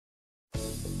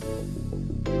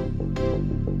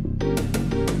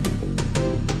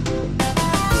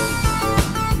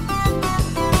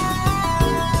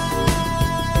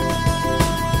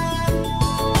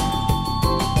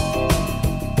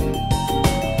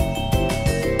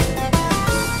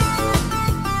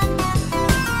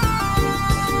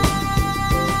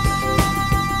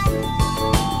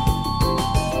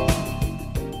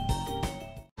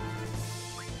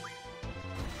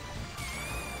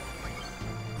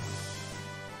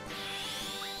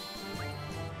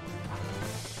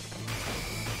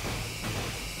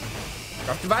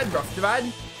Rough divide.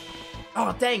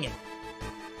 Oh, dang it.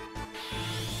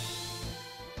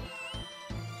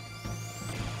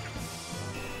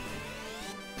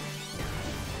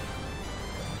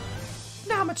 I don't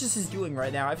know how much this is doing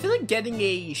right now. I feel like getting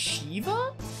a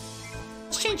Shiva?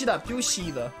 Let's change it up. Do a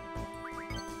Shiva.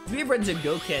 We have Renzo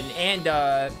Goken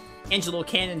and Angelo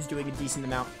Cannon's doing a decent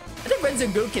amount. I think Renzo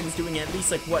Goken's doing at least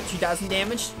like, what, 2,000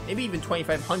 damage? Maybe even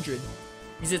 2,500.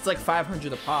 Because it's like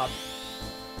 500 a pop.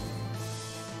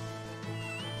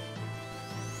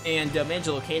 And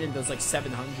Angelo Cannon does like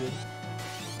 700.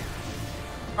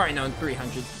 Alright, no,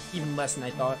 300. Even less than I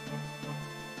thought.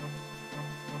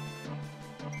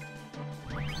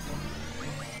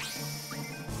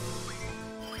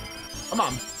 Come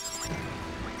on.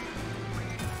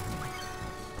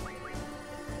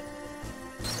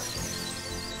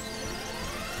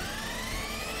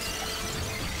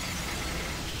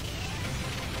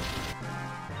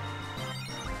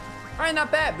 Alright,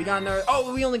 not bad. We got another.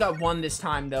 Oh, we only got one this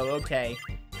time, though. Okay.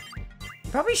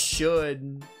 Probably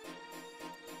should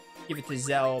give it to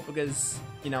Zell because,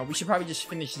 you know, we should probably just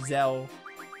finish Zell.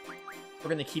 We're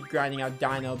gonna keep grinding out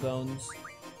Dino Bones.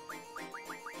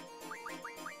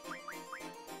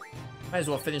 Might as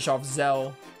well finish off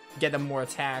Zell. Get them more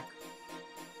attack.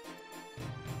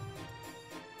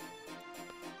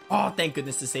 Oh, thank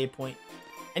goodness the save point.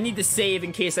 I need to save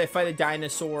in case I fight a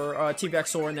dinosaur,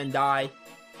 T-Rexor, and then die.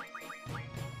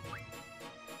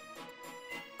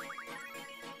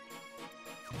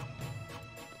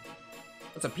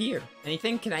 What's up here?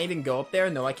 Anything? Can I even go up there?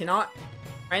 No, I cannot.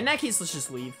 Alright, in that case, let's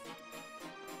just leave.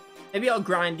 Maybe I'll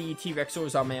grind the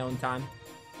T-Rexors on my own time.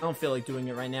 I don't feel like doing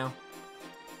it right now.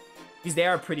 Because they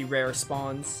are pretty rare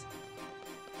spawns.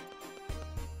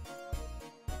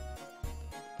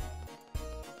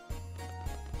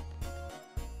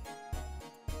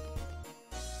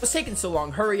 What's taking so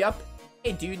long? Hurry up.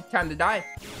 Hey, dude, time to die.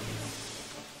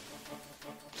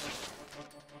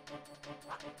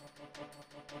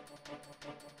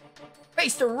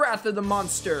 Face the wrath of the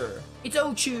monster. It's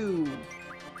Ochu.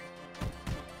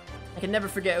 I can never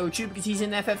forget Ochu because he's in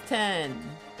FF10.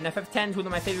 And FF10 is one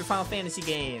of my favorite Final Fantasy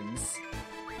games.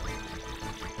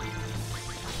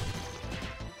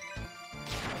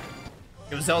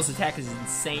 Yo, Zell's attack is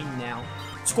insane now.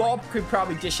 Squall could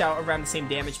probably dish out around the same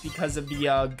damage because of the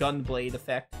Gunblade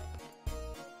effect.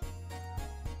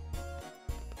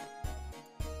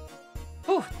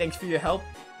 Whew, thanks for your help.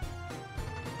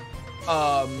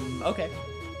 Okay.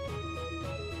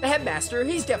 The headmaster,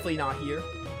 he's definitely not here.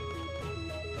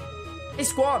 Hey,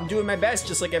 Squall, I'm doing my best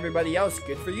just like everybody else.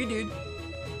 Good for you, dude.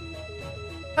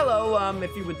 Hello,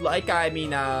 if you would like, I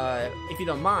mean, if you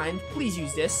don't mind, please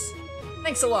use this.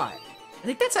 Thanks a lot. I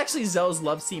think that's actually Zell's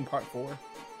love scene part 4.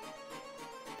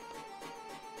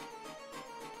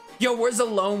 Yo, where's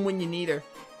Alone when you need her?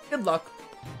 Good luck.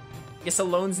 Guess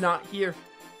Alone's not here.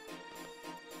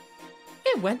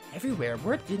 It went everywhere.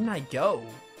 Where didn't I go?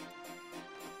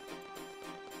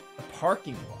 The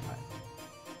parking lot.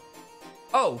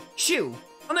 Oh, Shu.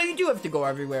 Oh no, you do have to go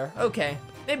everywhere. Okay,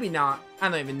 maybe not. I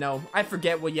don't even know. I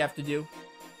forget what you have to do.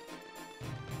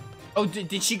 Oh,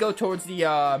 did she go towards the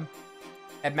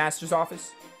headmaster's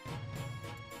office?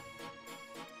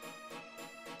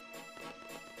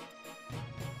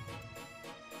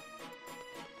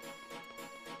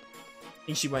 I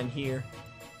think she went here.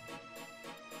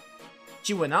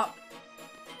 She went up.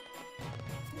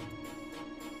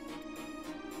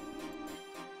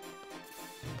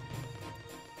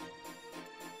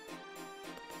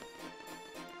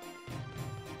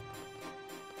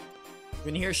 You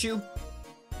in here, Shu?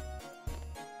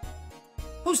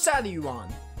 Whose side are you on?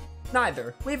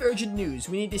 Neither. We have urgent news.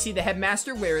 We need to see the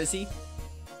headmaster. Where is he?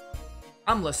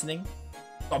 I'm listening.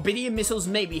 Barbidian missiles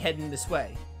may be heading this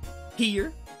way.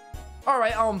 Here?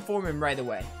 Alright, I'll inform him right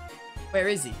away. Where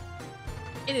is he?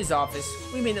 In his office.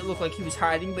 We made it look like he was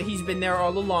hiding, but he's been there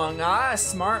all along. Ah,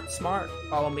 smart, smart.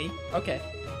 Follow me. Okay.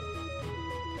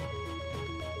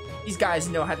 These guys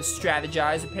know how to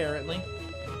strategize, apparently.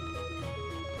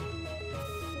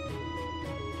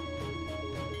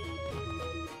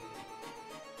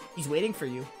 He's waiting for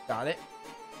you. Got it.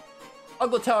 I'll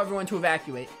go tell everyone to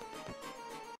evacuate.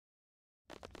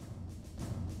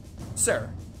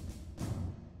 Sir.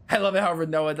 I love it how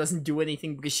Renoa doesn't do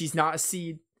anything because she's not a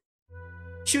seed.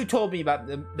 Shu told me about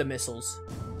the missiles.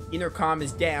 Intercom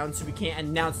is down, so we can't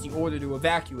announce the order to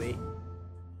evacuate.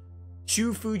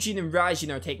 Shu, Fujin, and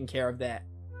Raijin are taking care of that.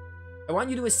 I want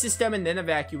you to assist them and then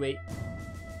evacuate.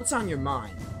 What's on your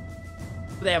mind?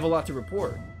 But I have a lot to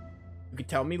report. You can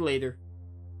tell me later.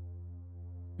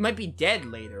 You might be dead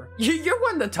later. You're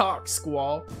one to talk,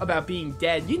 Squall, about being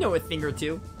dead. You know a thing or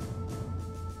two.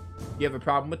 You have a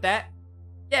problem with that?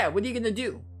 Yeah, what are you gonna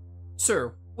do?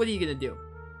 Sir, what are you gonna do?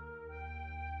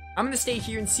 I'm gonna stay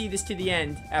here and see this to the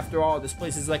end. After all, this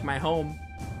place is like my home.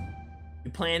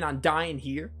 You plan on dying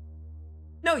here?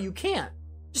 No, you can't.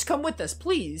 Just come with us,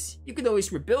 please. You can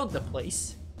always rebuild the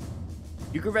place.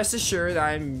 You can rest assured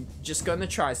I'm just gonna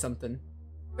try something.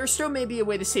 There still may be a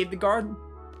way to save the garden.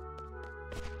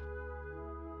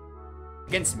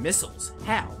 Against missiles?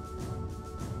 How?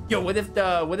 Yo, what if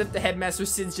the Headmaster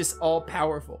Sid's just all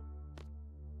powerful?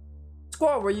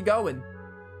 Squall, where you going?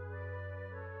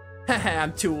 Haha,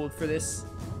 I'm too old for this.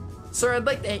 Sir, I'd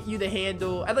like to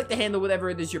handle whatever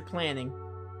it is you're planning.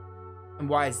 And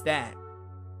why is that?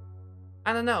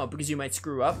 I don't know, because you might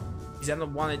screw up. Because I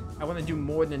want to do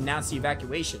more than announce the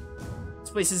evacuation.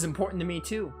 This place is important to me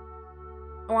too.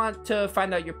 I want to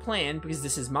find out your plan because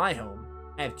this is my home.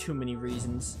 I have too many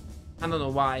reasons. I don't know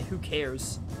why. Who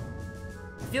cares?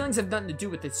 Feelings have nothing to do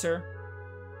with it, sir.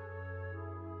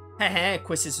 Haha,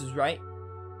 Quistis was right.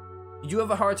 You do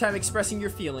have a hard time expressing your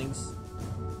feelings.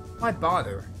 Why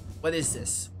bother? What is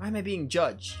this? Why am I being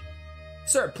judged?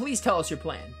 Sir, please tell us your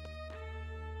plan.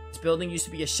 This building used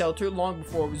to be a shelter long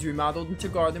before it was remodeled into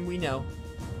garden, we know.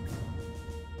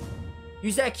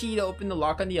 Use that key to open the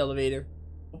lock on the elevator.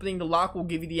 Opening the lock will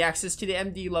give you the access to the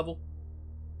MD level.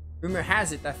 Rumor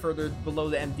has it that further below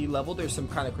the MD level there's some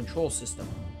kind of control system.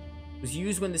 It was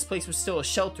used when this place was still a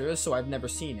shelter, so I've never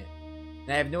seen it.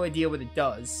 And I have no idea what it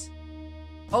does.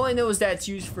 All I know is that it's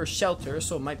used for shelter,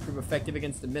 so it might prove effective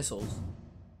against the missiles.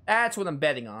 That's what I'm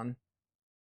betting on.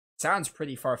 Sounds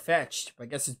pretty far-fetched, but I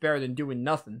guess it's better than doing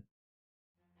nothing.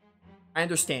 I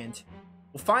understand.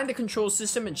 We'll find the control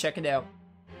system and check it out.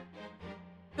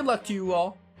 Good luck to you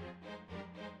all.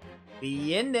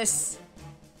 Be in this.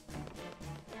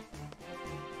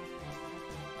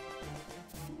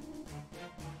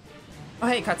 Oh,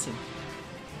 hey, cutscene.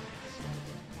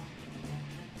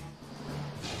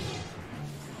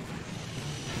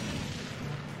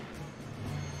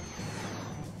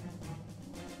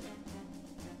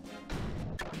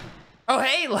 Oh,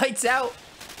 hey, lights out.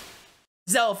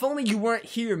 Zell, if only you weren't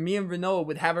here, me and Renoa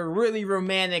would have a really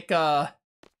romantic,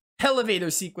 elevator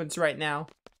sequence right now.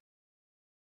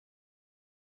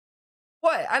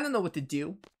 What? I don't know what to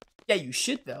do. Yeah, you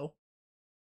should, though.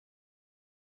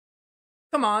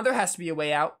 Come on, there has to be a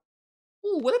way out.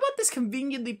 Ooh, what about this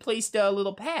conveniently placed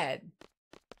little pad?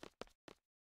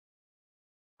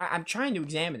 I'm trying to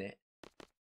examine it.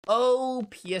 Oh,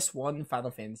 PS1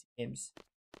 Final Fantasy games.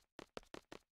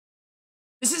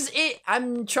 This is it.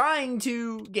 I'm trying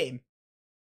to game.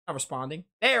 Not responding.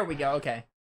 There we go. Okay.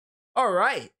 All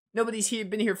right. Nobody's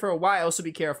been here for a while, so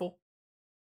be careful.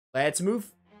 Let's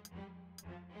move.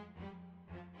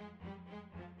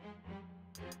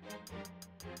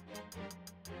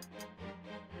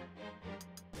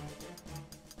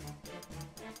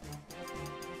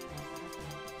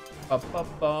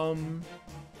 Bum.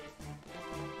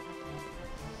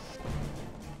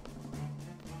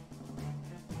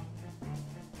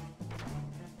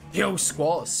 Yo,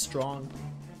 Squall is strong.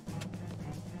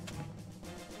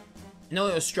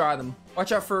 No, Stratum.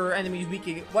 Watch out for enemies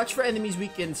weak. Watch for enemies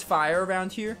weak against fire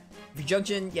around here. If you jump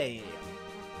in, yeah.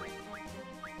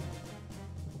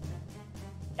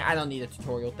 I don't need a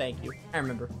tutorial, thank you. I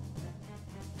remember.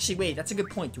 Actually, wait, that's a good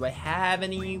point. Do I have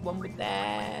anyone with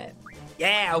that?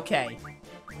 Yeah, okay.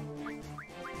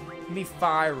 Give me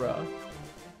Fyra.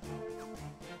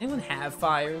 Anyone have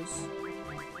fires?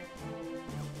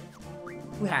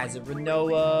 Who has it?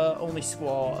 Renoa, only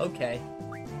Squall. Okay.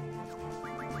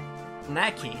 In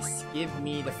that case, give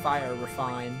me the fire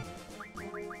refine.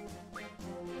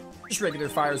 Just regular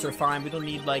fires are fine. We don't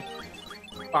need, like,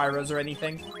 Fyras or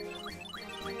anything.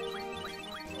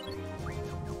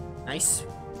 Nice.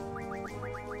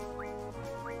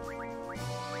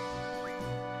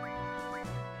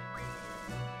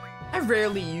 I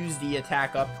rarely use the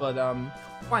attack up, but,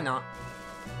 why not?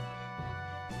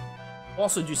 We'll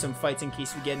also do some fights in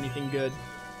case we get anything good.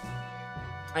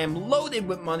 I am loaded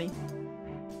with money.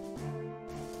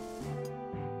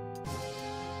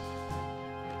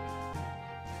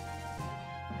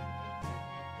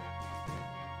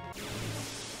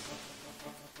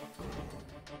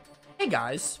 Hey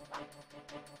guys,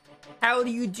 how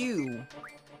do you do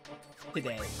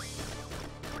today?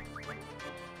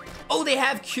 Oh, they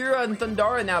have Kira and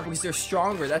Thundara now because they're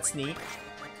stronger. That's neat.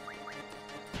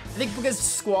 I think because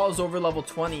Squall is over level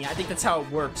 20. I think that's how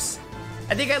it works.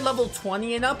 I think at level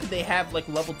 20 and up, they have like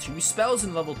level 2 spells,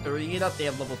 and level 30 and up, they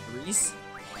have level 3s.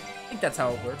 I think that's how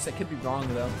it works. I could be wrong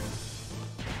though.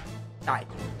 Die.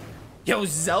 Yo,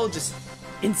 Zell just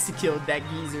insta-killed that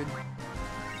geezer.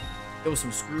 Yo,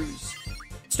 some screws.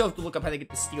 Still have to look up how to get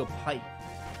the steel pipe.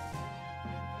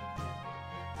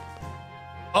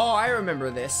 Oh, I remember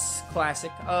this.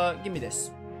 Classic. Give me this.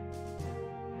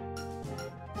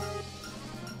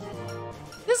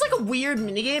 This is like a weird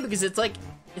minigame because it's like,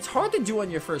 it's hard to do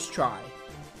on your first try.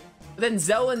 But then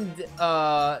Zell and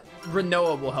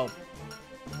Renoa will help.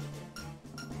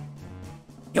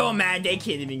 Yo, man, they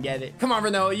can't even get it. Come on,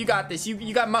 Renoa, you got this.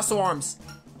 You got muscle arms.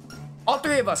 All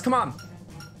three of us, come on.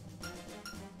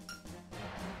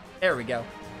 There we go.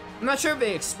 I'm not sure if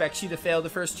they expect you to fail the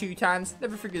first 2 times.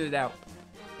 Never figured it out.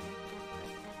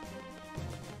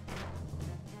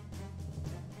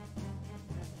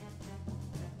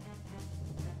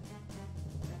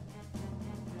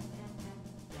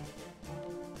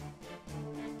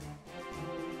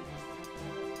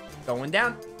 Going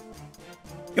down.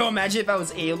 Yo, imagine if I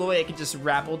was Aloy, I could just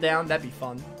rappel down. That'd be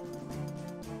fun.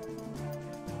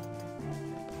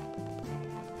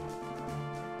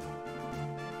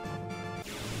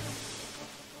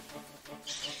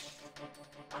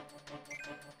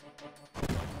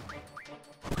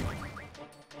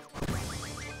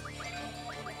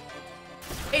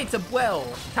 Hey, it's a well.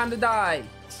 Time to die.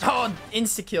 Oh,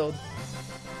 insta-killed.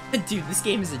 Dude, this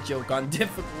game is a joke on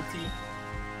difficulty.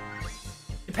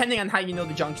 Depending on how you know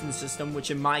the junction system, which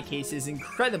in my case is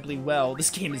incredibly well, this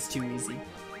game is too easy.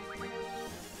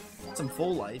 Some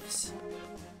full lives.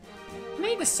 How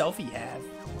many does Selfie have?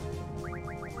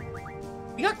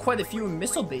 We got quite a few in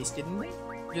missile base, didn't we?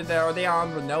 Or are they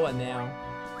on Renoa now?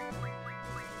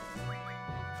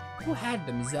 Who had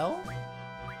them? Zell?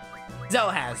 Zell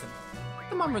has them.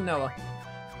 Come on, Renoa.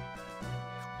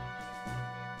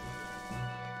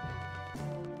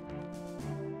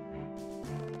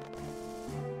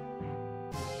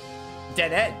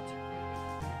 Dead end.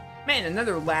 Man,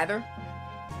 another ladder.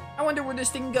 I wonder where this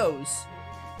thing goes.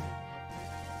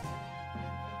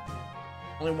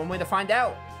 Only one way to find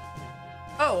out.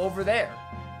 Oh, over there.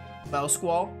 Well,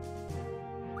 Squall.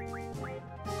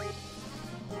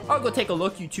 I'll go take a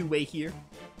look. You two wait here.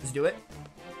 Let's do it.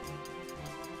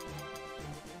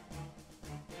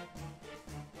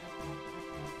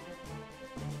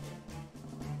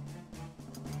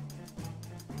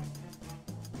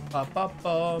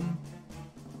 Ba-ba-bum.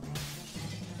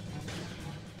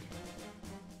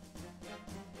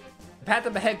 The path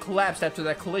up ahead collapsed after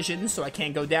that collision, so I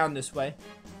can't go down this way.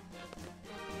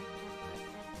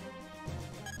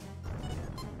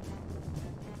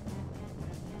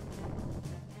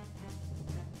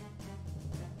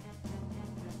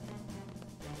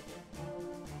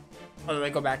 Oh, do I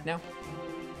go back now?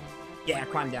 Yeah,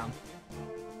 climb down.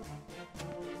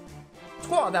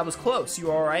 Squall, that was close.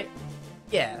 You alright?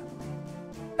 Yeah.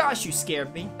 Gosh, you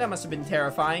scared me. That must have been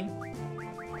terrifying.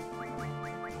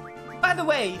 By the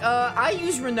way, I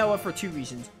use Renoa for 2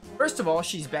 reasons. First of all,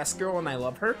 she's best girl and I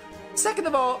love her. Second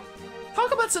of all,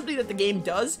 talk about something that the game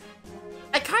does.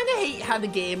 I kind of hate how the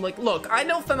game, like, look, I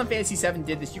know Final Fantasy VII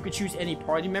did this. You could choose any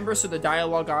party member, so the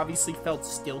dialogue obviously felt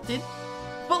stilted.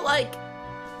 But, like,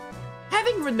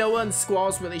 having Renoa and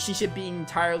Squall's relationship being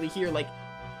entirely here, like,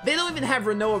 they don't even have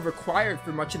Renoa required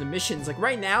for much of the missions. Like,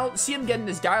 right now, see them getting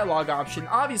this dialogue option.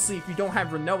 Obviously, if you don't have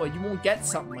Renoa, you won't get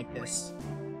something like this.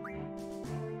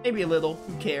 Maybe a little.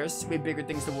 Who cares? We have bigger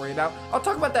things to worry about. I'll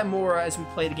talk about that more as we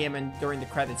play the game and during the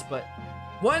credits, but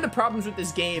one of the problems with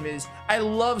this game is I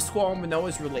love Squall and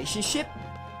Renoa's relationship,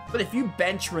 but if you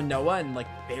bench Renoa and, like,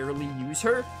 barely use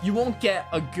her, you won't get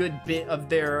a good bit of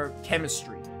their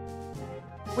chemistry.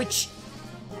 Which,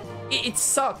 it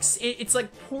sucks. It's,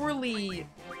 like, poorly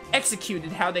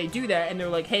executed how they do that, and they're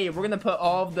like, hey, we're gonna put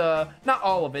all of the, not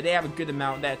all of it, they have a good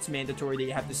amount that's mandatory that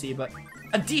you have to see, but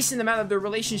a decent amount of their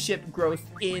relationship growth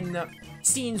in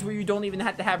scenes where you don't even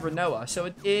have to have Renoa. So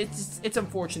it's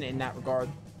unfortunate in that regard.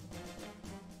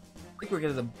 I think we're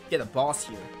gonna get a boss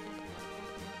here.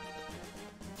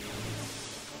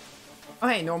 Oh,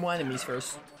 hey, normal enemies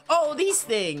first. Oh, these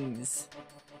things!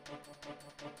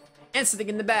 And something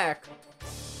in the back.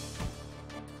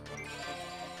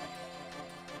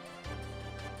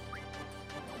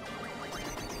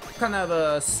 What kind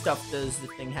of stuff does the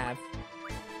thing have?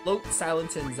 Float,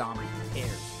 silence, and zombie.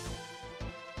 Airs.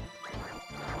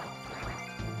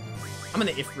 I'm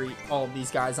gonna Ifrit all of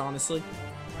these guys, honestly.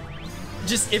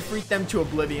 Just Ifrit them to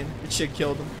oblivion. It should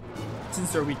kill them,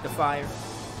 since they're weak to fire.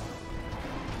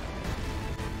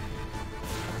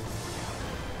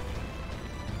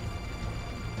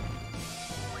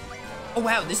 Oh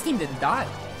wow, this team didn't die.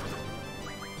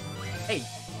 Hey,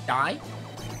 die?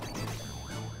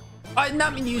 I did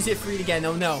not mean to use Ifrit again,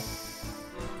 oh no.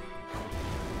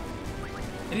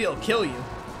 Maybe it'll kill you.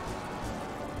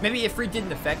 Maybe Ifrit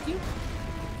didn't affect you?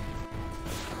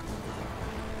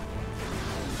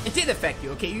 It did affect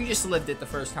you, okay? You just lived it the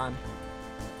first time.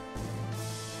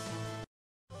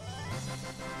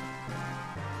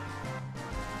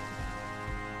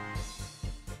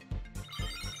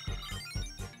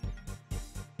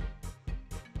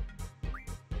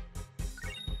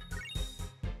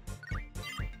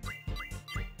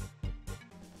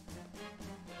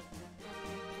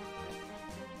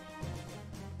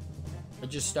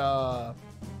 Oh,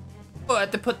 I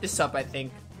have to put this up, I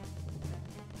think.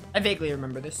 I vaguely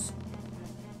remember this.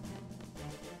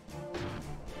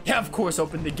 Yeah, of course,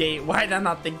 open the gate. Why did I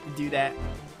not think to do that?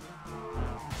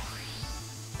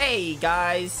 Hey,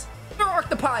 guys. They're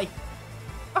octopi.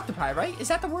 Octopi, right? Is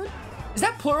that the word? Is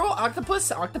that plural?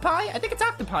 Octopus? Octopi? I think it's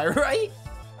octopi, right?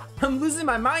 I'm losing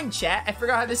my mind, chat. I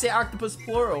forgot how to say octopus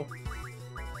plural.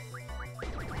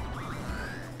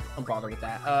 Don't bother with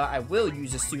that. I will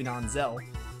use a suit on Zell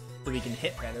so we can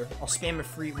hit better. I'll spam a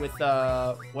free with,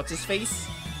 what's his face?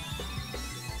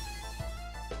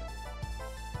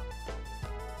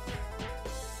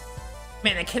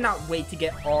 Man, I cannot wait to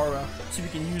get Aura so we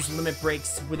can use limit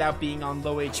breaks without being on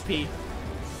low HP.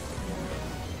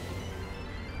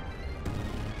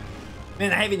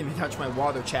 Man, I haven't even touched my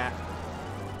water, chat.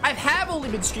 I have only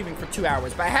been streaming for 2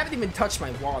 hours, but I haven't even touched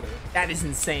my water. That is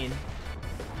insane.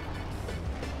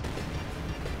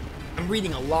 I'm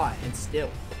reading a lot, and still.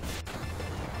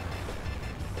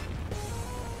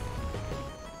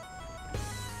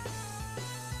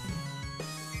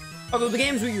 Although the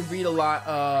games where you read a lot,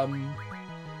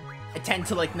 I tend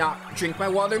to like not drink my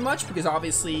water much because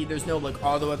obviously there's no like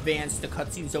auto advance. The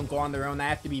cutscenes don't go on their own. I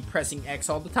have to be pressing X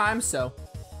all the time, so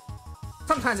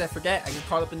sometimes I forget. I get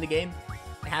caught up in the game.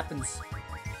 It happens.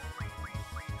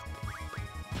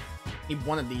 Need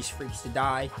one of these freaks to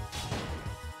die.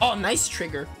 Oh, nice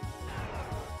trigger.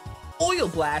 Oil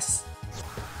blast.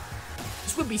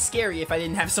 This would be scary if I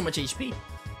didn't have so much HP.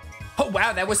 Oh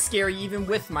wow, that was scary even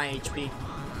with my HP.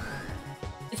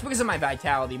 It's because of my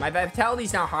vitality. My vitality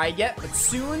is not high yet, but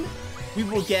soon we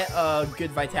will get a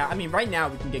good vitality. I mean, right now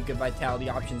we can get good vitality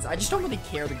options. I just don't really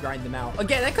care to grind them out.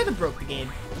 Again, I could have broke the game.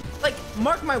 Like,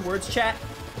 mark my words, chat.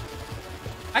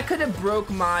 I could have broke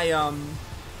my,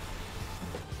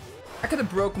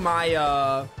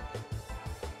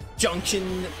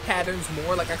 junction patterns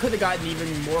more. Like, I could have gotten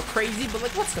even more crazy, but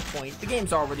like, what's the point? The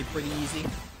game's already pretty easy.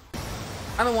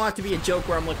 I don't want it to be a joke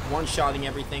where I'm like one-shotting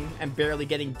everything and barely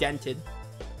getting dented.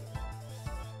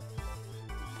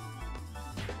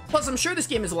 Plus, I'm sure this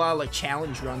game has a lot of like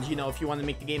challenge runs. You know, if you want to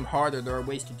make the game harder, there are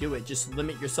ways to do it. Just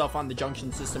limit yourself on the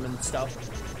junction system and stuff.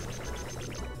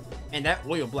 And that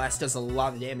oil blast does a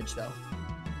lot of damage, though.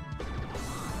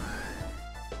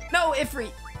 No,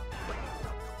 Ifrit!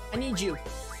 I need you.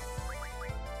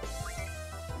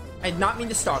 I did not mean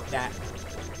to stalk that.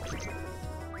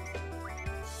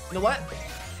 You know what?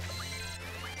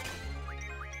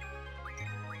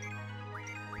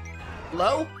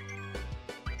 Hello?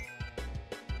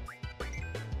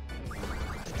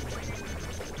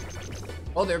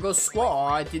 Oh, there goes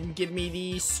Squaw. It didn't give me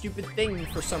the stupid thing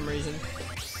for some reason.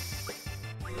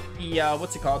 The,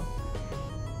 what's it called?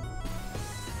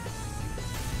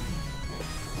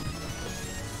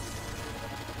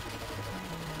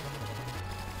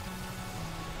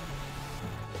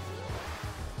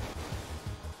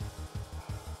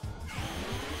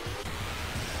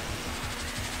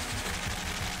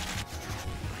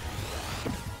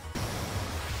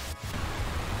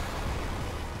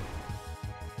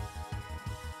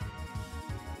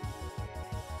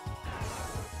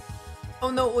 Oh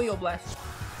no, oil blast.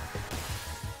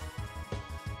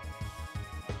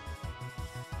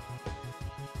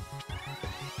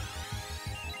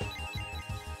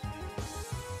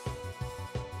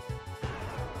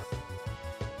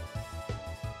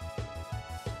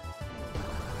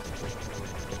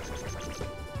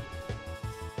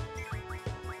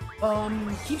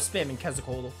 Keep spamming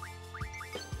Quetzalcoatl.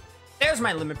 There's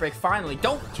my limit break, finally.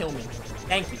 Don't kill me.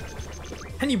 Thank you.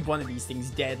 I need one of these things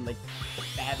dead, like,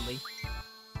 badly.